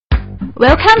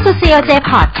Welcome to COJ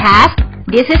Podcast.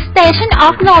 This is Station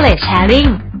of Knowledge Sharing.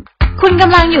 คุณก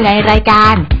ำลังอยู่ในรายกา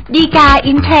รดีกา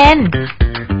in Trend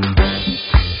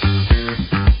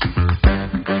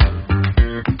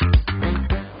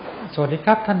สวัสดีค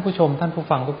รับท่านผู้ชมท่านผู้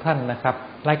ฟังทุกท่านนะครับ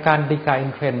รายการดีกา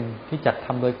in Trend ที่จัดท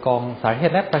ำโดยกองสารเห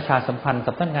ตุและประชาสัมพันธ์ส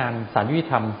ำนักงานศาลยุติ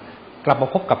ธรรมกลับมา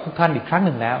พบกับทุกท่านอีกครั้งห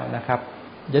นึ่งแล้วนะครับ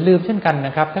อย่าลืมเช่นกันน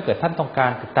ะครับถ้าเกิดท่านต้องกา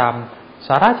รติดตามส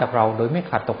าระจากเราโดยไม่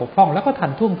ขาดตกบกพร่องแล้วก็ทั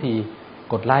นท่วงที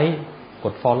กดไลค์ก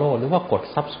ด follow หรือว่ากด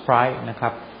subscribe นะครั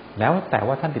บแล้วแต่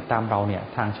ว่าท่านติดตามเราเนี่ย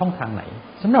ทางช่องทางไหน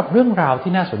สำหรับเรื่องราว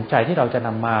ที่น่าสนใจที่เราจะน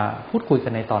ำมาพูดคุยกั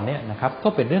นในตอนนี้นะครับก็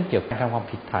เป็นเรื่องเกี่ยวกับการทำความ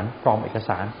ผิดฐานปลอมเอกส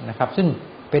ารนะครับซึ่ง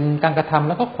เป็นการกระทำ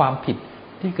แล้วก็ความผิด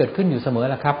ที่เกิดขึ้นอยู่เสมอ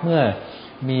แหละครับเมื่อ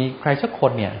มีใครสักค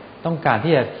นเนี่ยต้องการ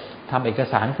ที่จะทำเอก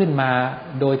สารขึ้นมา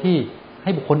โดยที่ใ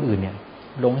ห้บุคคลอื่นเนี่ย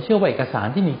หลงเชื่อว่าเอกสาร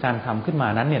ที่มีการทำขึ้นมา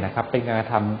นั้นเนี่ยนะครับเป็นการกระ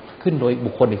ทำขึ้นโดยบุ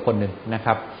คคลอีกคนหนึ่งนะค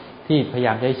รับที่พยาย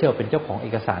ามจะให้เชื่อเป็นเจ้าของเอ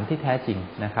กสารที่แท้จริง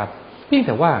นะครับเพียงแ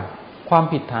ต่ว่าความ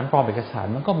ผิดฐานปลอมเอกสาร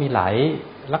มันก็มีหลาย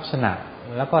ลักษณะ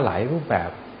แล้วก็หลายรูปแบบ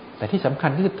แต่ที่สำคัญ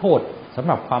คือโทษสำห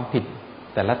รับความผิด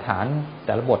แต่ละฐานแ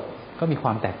ต่ละบทก็มีคว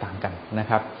ามแตกต่างกันนะ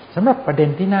ครับสำหรับประเด็น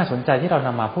ที่น่าสนใจที่เราน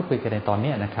ำมาพูดคุยกันในตอน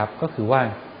นี้นะครับก็คือว่า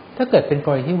ถ้าเกิดเป็นก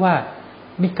รณีที่ว่า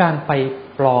มีการไป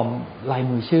ปลอมลาย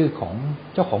มือชื่อของ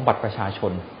เจ้าของบัตรประชาช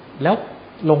นแล้ว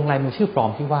ลงลายมือชื่อปลอ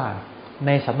มที่ว่าใ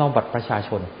นสำเนาบัตรประชาช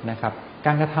นนะครับก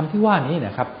ารกระทำที่ว่านี้น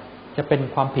ะครับจะเป็น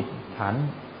ความผิดฐาน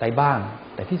ใดบ้าง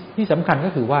แต่ที่สำคัญก็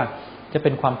คือว่าจะเป็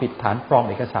นความผิดฐานปลอม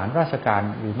เอกสารราชการ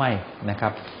หรือไม่นะครั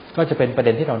บก็จะเป็นประเ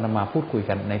ด็นที่เรานำมาพูดคุย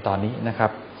กันในตอนนี้นะครั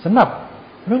บสำหรับ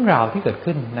เรื่องราวที่เกิด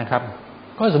ขึ้นนะครับ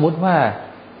ก็สมมุติว่า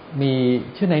มี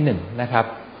ชื่อในหนึ่งนะครับ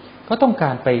ก็ต้องกา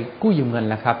รไปกู้ยืมเงิน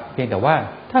นะครับเพียงแต่ว่า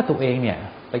ถ้าตัวเองเนี่ย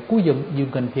ไปกู้ยืม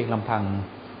เงินเพียงลำพัง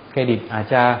เครดิตอาจ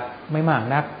จะไม่มาก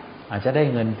นักอาจจะได้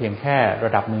เงินเพียงแค่ร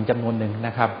ะดับหนึ่งจำนวนหนึ่ง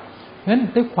นะครับงั้น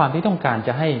ด้วยความที่ต้องการจ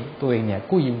ะให้ตัวเองเนี่ย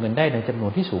กู้ยืมเงินได้ในจำนว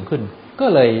นที่สูงขึ้นก็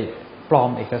เลยปลอม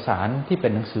เอกสารที่เป็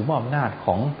นหนังสือมอบอำนาจข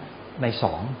องนายส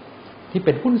องที่เ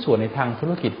ป็นหุ้นส่วนในทางธุ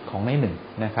รกิจของนายหนึ่ง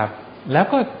นะครับแล้ว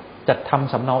ก็จัดท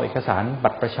ำสำเนาเอกสารบั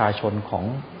ตรประชาชนของ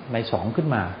นายสองขึ้น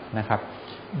มานะครับ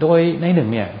โดยนายหนึ่ง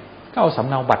เนี่ยก็เอาสำ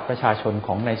เนาบัตรประชาชนข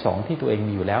องนายสองที่ตัวเอง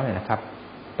มีอยู่แล้วเนี่ยนะครับ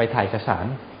ไปถ่ายเอกสาร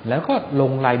แล้วก็ล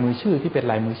งลายมือชื่อที่เป็น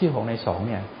ลายมือชื่อของนายสอง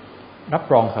เนี่ยรับ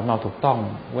รองสำเนาถูกต้อง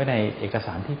ไว้ในเอกส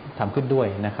ารที่ทำขึ้นด้วย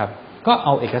นะครับก็เอ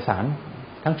าเอกสาร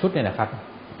ทั้งชุดเนี่ยนะครับ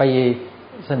ไป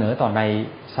เสนอต่อนาย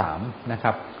สามนะค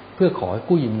รับเพื่อขอ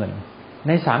กู้ยืมเงิน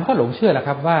นายสามก็หลงเชื่อแล้วค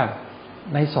รับว่า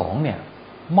นายสองเนี่ย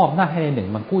มอบหน้าให้นายหนึ่ง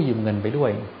มากู้ยืมเงินไปด้ว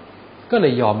ยก็เล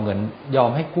ยยอม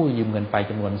ให้กู้ยืมเงินไป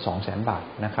จำนวน 200,000 บาท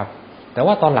นะครับแต่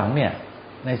ว่าตอนหลังเนี่ย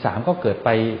นายสามก็เกิดไป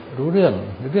รู้เรื่อง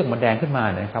มันแดงขึ้นมา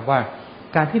นะครับว่า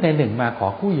การที่นายหนึ่งมาขอ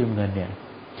กู้ยืมเงินเนี่ย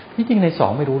ที่จริงนายสอ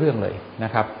งไม่รู้เรื่องเลยน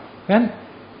ะครับเพราะฉะนั้น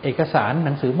เอกสารห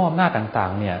นังสือมอบอำนาจต่า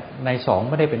งๆเนี่ยนายสอง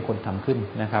ไม่ได้เป็นคนทำขึ้น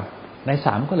นะครับนายส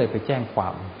ามก็เลยไปแจ้งควา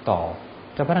มต่อ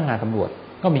เจ้าพนักงานตำรวจ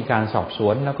ก็มีการสอบส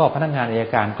วนแล้วก็พนักงานอัย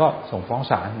การก็ส่งฟ้อง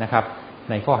ศาลนะครับ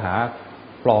ในข้อหา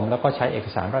ปลอมแล้วก็ใช้เอก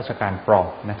สารราชการปลอม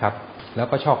นะครับแล้ว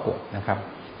ก็ฉ้อโกงนะครับ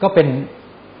ก็เป็น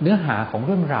เนื้อหาของเ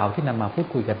รื่องราวที่นำมาพูด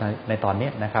คุยกันในตอนนี้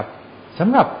นะครับส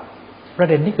ำหรับประ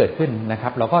เด็นที่เกิดขึ้นนะครั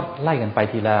บเราก็ไล่กันไป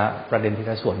ทีละประเด็นที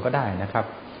ละส่วนก็ได้นะครับ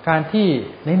การที่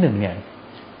ในหนึ่งเนี่ย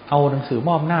เอาหนังสือม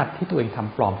อบอำนาจที่ตัวเองท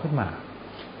ำปลอมขึ้นมา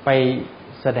ไป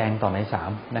แสดงต่อในสา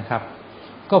มนะครับ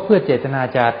ก็เพื่อเจตนา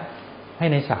จะให้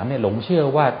ในสามเนี่ยหลงเชื่อ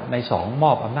ว่าในสองม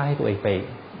อบอำนาจให้ตัวเองไป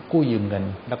กู้ยืมเงิน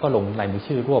แล้วก็ลงลายมือ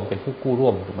ชื่อร่วมเป็นผู้กู้ร่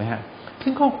วมถูกไหมฮะ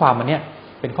ซึ่งข้อความอันเนี้ย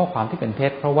เป็นข้อความที่เป็นเท็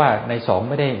จเพราะว่าในสอง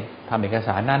ไม่ได้ทำเอกส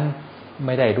ารนั้นไ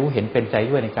ม่ได้รู้เห็นเป็นใจ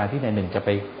ด้วยในการที่นายหนึ่งจะไป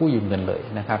กู้ยืมเงินเลย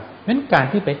นะครับงั้นการ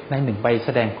ที่นายหนึ่งไปแส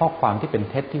ดงข้อความที่เป็น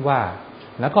เท็จที่ว่า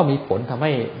แล้วก็มีผลทำใ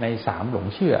ห้นายสามหลง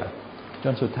เชื่อจ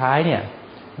นสุดท้ายเนี่ย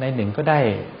นายหนึ่งก็ได้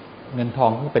เงินทอ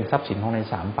งที่เป็นทรัพย์สินของนาย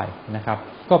สามไปนะครับ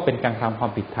ก็เป็นการทำควา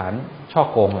มผิดฐานฉ้อ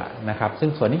โกงแหละนะครับซึ่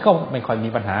งส่วนนี้ก็ไม่ค่อยมี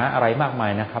ปัญหาอะไรมากมา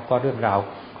ยนะครับก็เรื่องราว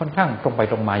ค่อนข้างตรงไป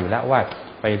ตรงมาอยู่แล้วว่า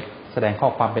ไปแสดงข้อ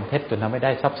ความเป็นเท็จจนทำให้ไ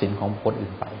ด้ทรัพย์สินของคนอื่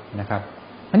นไปนะครับ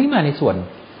อันนี้มาในส่วน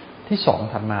ที่สอง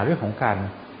ถัดมาเรื่องของการ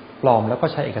ปลอมแล้วก็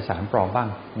ใช้เอกสารปลอมบ้าง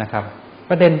นะครับ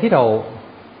ประเด็นที่เรา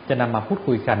จะนำมาพูด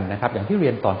คุยกันนะครับอย่างที่เรี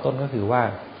ยนตอนต้นก็คือว่า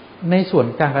ในส่วน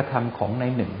การกระทำของนา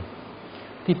ยหนึ่ง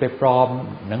ที่ไปปลอม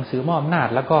หนังสือมอบอำนาจ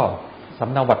แล้วก็ส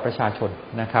ำเนาบัตรประชาชน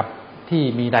นะครับที่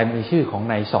มีลายมือชื่อของ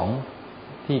นายสอง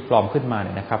ที่ปลอมขึ้นมาเ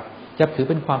นี่ยนะครับจะถือ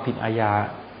เป็นความผิดอาญา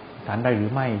ฐานใดหรื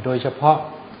อไม่โดยเฉพาะ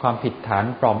ความผิดฐาน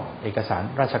ปลอมเอกสาร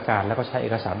ราชการแล้วก็ใช้เอ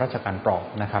กสารราชการปลอม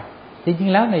นะครับจริง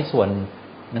ๆแล้วในส่วน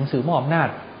หนังสือมอบอำนาจ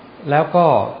แล้วก็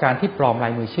การที่ปลอมลา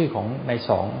ยมือชื่อของนาย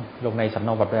สองลงในสำเน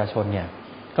าบัตรประชาชนเนี่ย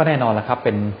ก็แน่นอนแล้วครับเ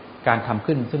ป็นการทำ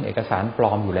ขึ้นซึ่งเอกสารปล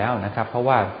อมอยู่แล้วนะครับเพราะ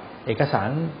ว่าเอกสาร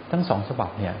ทั้งสองฉบับ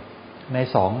เนี่ยนาย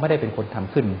สองไม่ได้เป็นคนท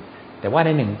ำขึ้นแต่ว่าน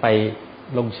ายหนึ่งไป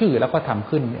ลงชื่อแล้วก็ทำ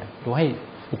ขึ้นเนี่ยโดยให้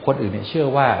บุคคลอื่นเนี่ยเชื่อ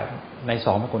ว่านายส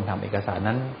องเป็นคนทำเอกสาร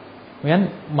นั้นเพราะฉะนั้น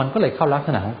มันก็เลยเข้าลักษ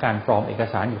ณะของการปลอมเอก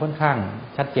สารอยู่ค่อนข้าง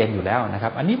ชัดเจนอยู่แล้วนะครั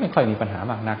บอันนี้ไม่ค่อยมีปัญหา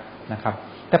มากนักนะครับ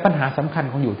แต่ปัญหาสำคัญ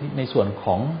ของอยู่ที่ในส่วนข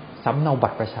องสำเนาบั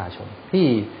ตรประชาชนที่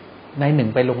นายหนึ่ง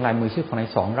ไปลงลายมือชื่อของนาย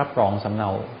สองรับรองสำเนา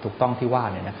ถูกต้องที่ว่า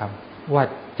เนี่ยนะครับว่า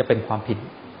จะเป็นความผิด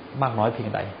มากน้อยเพียง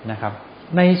ใดนะครับ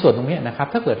ในส่วนตรงนี้นะครับ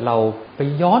ถ้าเกิดเราไป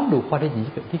ย้อนดูข้อเท็จจริง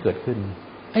ที่เกิดขึ้น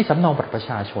ไอ้สำเนาบัตรประ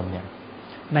ชาชนเนี่ย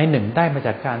นายหนึ่งได้มาจ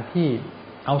ากการที่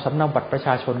เอาสำเนาบัตรประช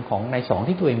าชนของนายสอง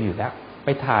ที่ตัวเองมีอยู่แล้วไป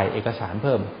ถ่ายเอกสารเ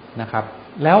พิ่มนะครับ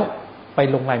แล้วไป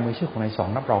ลงลายมือชื่อของนายสอง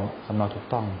รับรองสำเนาถูก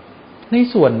ต้องใน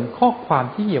ส่วนข้อความ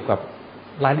ที่เกี่ยวกับ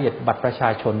รายละเอียดบัตรประชา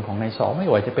ชนของนายสองไม่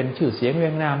ว่าจะเป็นชื่อเสียงเรี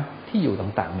ยงนามที่อยู่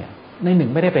ต่างๆเนี่ยนายหนึ่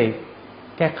งไม่ได้ไป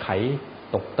แก้ไข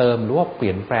ตกเติมหรือว่าเป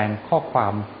ลี่ยนแปลงข้อควา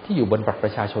มที่อยู่บนบัตรปร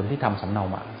ะชาชนที่ทำสำเนา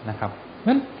มานะครับ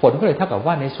งั้นผลก็เลยเท่ากับ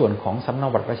ว่าในส่วนของสำเนา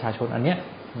บัตรประชาชนอันเนี้ย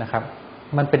นะครับ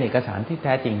มันเป็นเอกสารที่แ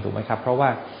ท้จริงถูกไหมครับเพราะว่า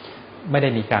ไม่ได้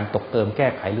มีการตกเติมแก้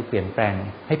ไขหรือเปลี่ยนแปลง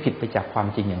ให้ผิดไปจากความ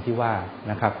จริงอย่างที่ว่า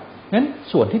นะครับงั้น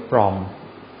ส่วนที่ปลอม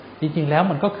จริงๆแล้ว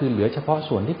มันก็คือเหลือเฉพาะ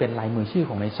ส่วนที่เป็นลายมือชื่อ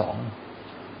ของนายสอง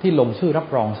ที่ลงชื่อรับ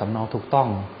รองสำเนาถูกต้อง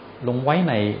ลงไว้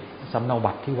ในสำเนา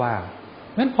บัตรที่ว่า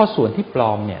งั้นพอส่วนที่ปล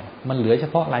อมเนี่ยมันเหลือเฉ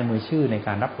พาะลายมือชื่อในก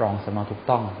ารรับรองสำเนาถูก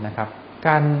ต้องนะครับก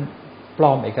ารปล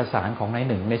อมเอกสารของนาย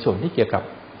หนึ่งในส่วนที่เกี่ยวกับ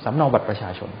สำเนาบัตรประชา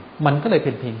ชนมันก็เลยเ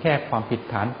ป็นเพียงแค่ความผิด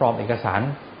ฐานปลอมเอกสาร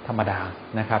ธรรมดา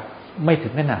นะครับไม่ถึ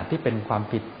งขนาดที่เป็นความ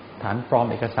ผิดฐานปลอม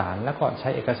เอกสารแล้วก็ใช้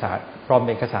เอกสารปลอม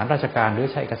เอกสารราชการหรือ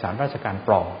ใช้เอกสารราชการป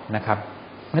ลอมนะครับ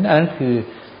งั้นอันนั้นคือ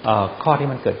ข้อที่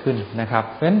มันเกิดขึ้นนะครับ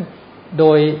เพราะฉะนั้นโด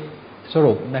ยส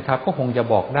รุปนะครับก็คงจะ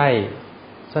บอกได้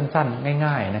สั้นๆ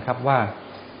ง่ายๆนะครับว่า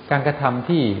การกระทำ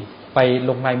ที่ไป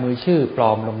ลงลายมือชื่อปล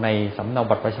อมลงในสำเนา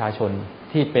บัตรประชาชน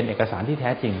ที่เป็นเอกสารที่แท้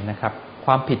จริงนะครับค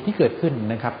วามผิดที่เกิดขึ้น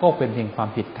นะครับก็เป็นเพียงความ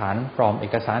ผิดฐานปลอมเอ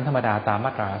กสารธรรมดาตามม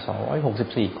าตรา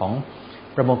264ของ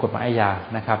ประมวลกฎหมายอาญา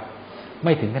นะครับไ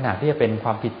ม่ถึงขนาดที่จะเป็นคว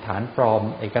ามผิดฐานปลอม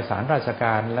เอกสารราชก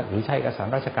ารหรือใช้เอกสาร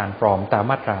ราชการปลอมตาม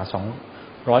มาตรา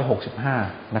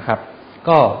265นะครับ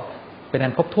ก็เป็นอั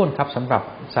นครบถ้วนครับสำหรับ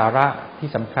สาระที่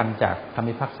สำคัญจากคำ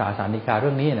พิพากษาศาลฎีกาเ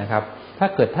รื่องนี้นะครับถ้า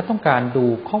เกิดท่านต้องการดู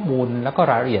ข้อมูลแล้วก็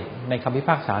รายละเอียดในคำพิพ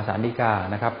ากษาศาลฎีกา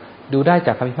นะครับดูได้จ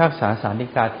ากคำพิพากษาศาลฎี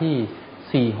กาที่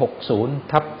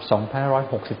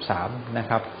460/2563นะ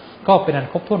ครับก็เป็นอัน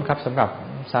ครบถ้วนครับสำหรับ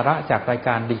สาระจากรายก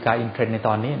ารฎีกาอินเทรนด์ในต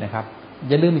อนนี้นะครับ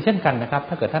อย่าลืมอีกเช่นกันนะครับ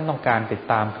ถ้าเกิดท่านต้องการติด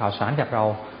ตามข่าวสารจากเรา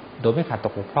โดยไม่ขาดต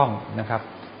กบกพร่องนะครับ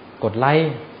กดไล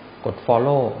ค์กด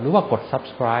follow หรือว่ากด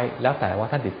subscribe แล้วแต่ว่า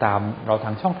ท่านติดตามเราท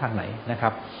างช่องทางไหนนะครั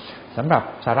บสำหรับ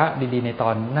สาระดีๆในตอ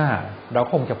นหน้าเรา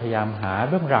คงจะพยายามหา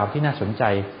เรื่องราวที่น่าสนใจ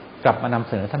กลับมานำเ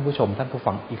สนอท่านผู้ชมท่านผู้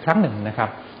ฟังอีกครั้งหนึ่งนะครับ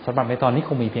สำหรับในตอนนี้ค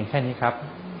งมีเพียงแค่นี้ครับ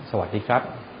สวัสดีครั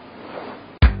บ